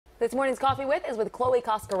This morning's Coffee With is with Chloe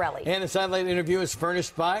Coscarelli. And the satellite interview is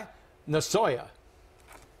furnished by Nasoya.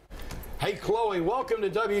 Hey, Chloe, welcome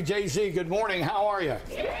to WJZ. Good morning. How are you?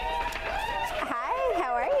 Hi,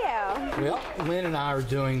 how are you? Well, Lynn and I are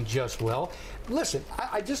doing just well. Listen,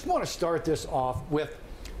 I just want to start this off with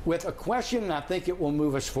a question, and I think it will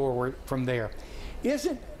move us forward from there.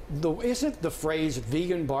 Isn't the phrase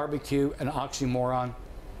vegan barbecue an oxymoron?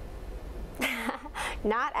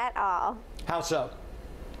 Not at all. How so?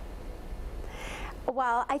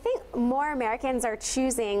 Well, I think more Americans are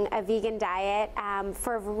choosing a vegan diet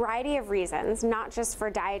for a variety of reasons, not just for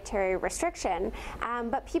dietary restriction,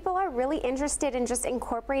 but people are really interested in just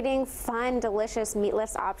incorporating fun, delicious,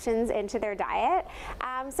 meatless options into their diet.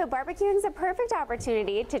 So barbecuing is a perfect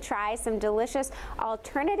opportunity to try some delicious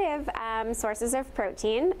alternative sources of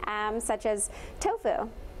protein, such as tofu.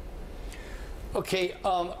 Okay,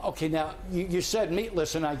 now you said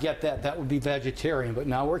meatless, and I get that. That would be vegetarian, but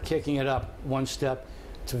now we're kicking it up one step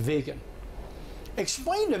to vegan.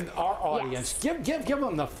 Explain to our audience, give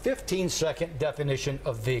them the 15-second definition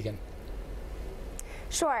of vegan.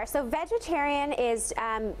 Sure. So vegetarian is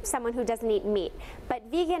someone who doesn't eat meat, but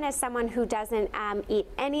vegan is someone who doesn't eat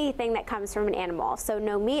anything that comes from an animal. So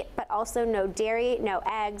no meat, but also no dairy, no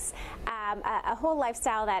eggs, a whole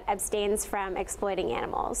lifestyle that abstains from exploiting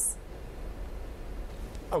animals.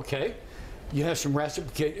 Okay, you have some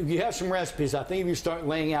recipes. I think if you start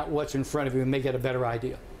laying out what's in front of you, you may get a better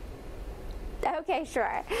idea. Okay,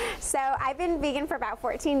 sure. So I've been vegan for about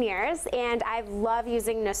 14 years, and I love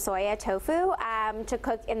using Nasoya tofu to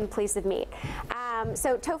cook in place of meat.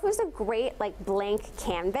 So tofu is a great blank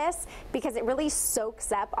canvas because it really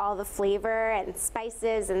soaks up all the flavor and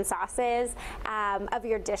spices and sauces of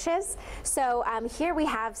your dishes. So here we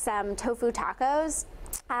have some tofu tacos.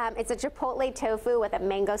 It's a chipotle tofu with a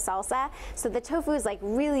mango salsa. So the tofu is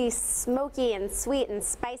really really and sweet and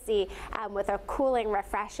spicy with a cooling,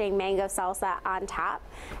 refreshing mango salsa on top.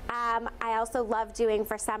 I also love doing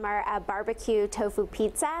for summer a barbecue tofu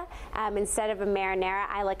pizza. Instead of a marinara,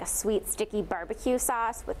 I like a sweet, sticky barbecue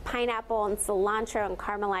sauce with pineapple and cilantro and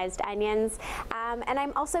caramelized onions. And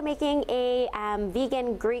I'm also making a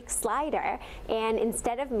vegan Greek slider. And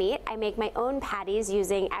instead of meat, I make my own patties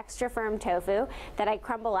using extra firm tofu that I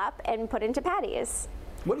crumble up and put into patties.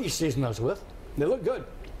 What do you season those with? They look good.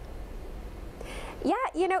 Yeah,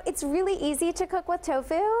 it's really easy to cook with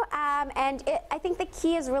tofu, and I think the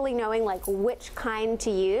key is really knowing which kind to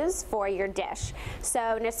use for your dish. So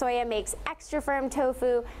Nasoya makes extra firm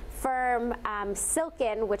tofu, firm,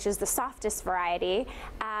 silken, which is the softest variety,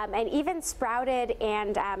 and even sprouted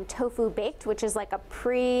and tofu baked, which is like a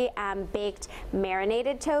pre-baked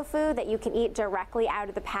marinated tofu that you can eat directly out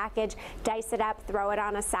of the package, dice it up, throw it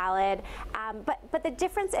on a salad. But the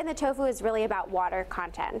difference in the tofu is really about water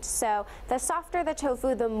content. So the softer the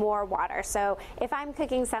tofu, the more water. So if I'm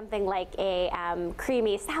cooking something like a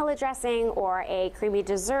creamy salad dressing or a creamy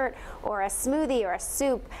dessert or a smoothie or a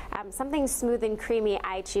soup, something smooth and creamy,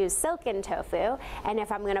 I choose silken tofu. And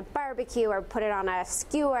if I'm going to barbecue or put it on a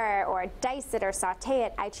skewer or dice it or saute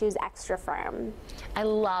it, I choose extra firm. I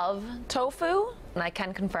love tofu, and I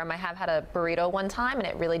can confirm I have had a burrito one time, and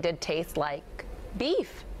it really did taste like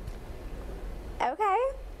beef. Okay.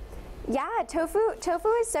 Yeah, tofu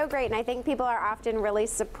is so great, and I think people are often really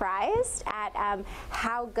surprised at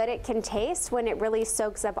how good it can taste when it really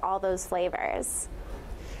soaks up all those flavors.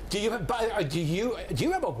 Do you have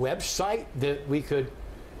a website that we could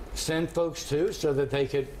send folks to so that they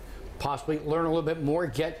could possibly learn a little bit more,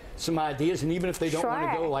 get some ideas, and even if they don't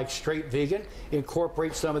want to go straight vegan,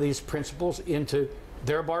 incorporate some of these principles into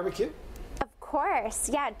their barbecue? Of course,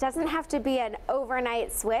 yeah, it doesn't have to be an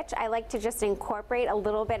overnight switch. I like to just incorporate a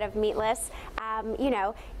little bit of meatless,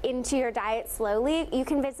 into your diet slowly. You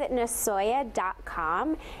can visit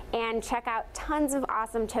nasoya.com and check out tons of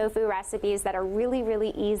awesome tofu recipes that are really,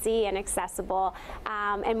 really easy and accessible,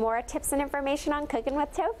 and more tips and information on cooking with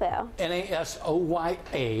tofu.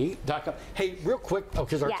 nasoya.com. Hey, real quick,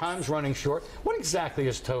 because our time's running short, what exactly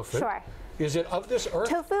is tofu? Sure. Is it of this earth?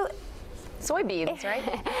 Tofu. Soybeans,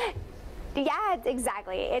 right? Yeah,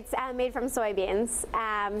 exactly. It's made from soybeans.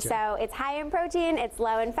 So it's high in protein, it's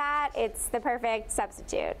low in fat, it's the perfect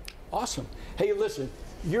substitute. Awesome. Hey, listen,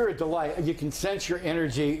 you're a delight. You can sense your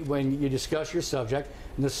energy when you discuss your subject.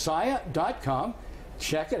 Nasoya.com.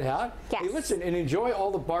 Check it out. Yes. Hey, listen, and enjoy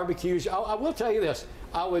all the barbecues. I will tell you this.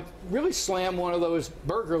 I would really slam one of those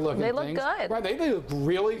burger-looking things. They look good. Right, they look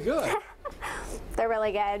really good. They're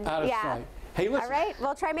really good. Out of sight. Hey, listen. All right,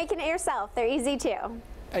 well, try making it yourself. They're easy, too.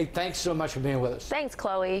 Hey, thanks so much for being with us. Thanks,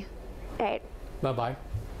 Chloe. All right. Bye-bye.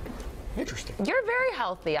 Interesting. You're very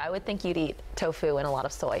healthy. I would think you'd eat tofu and a lot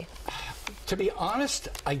of soy. To be honest,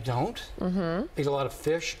 I don't. Eat a lot of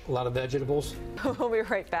fish, a lot of vegetables. We'll be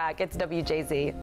right back. It's WJZ.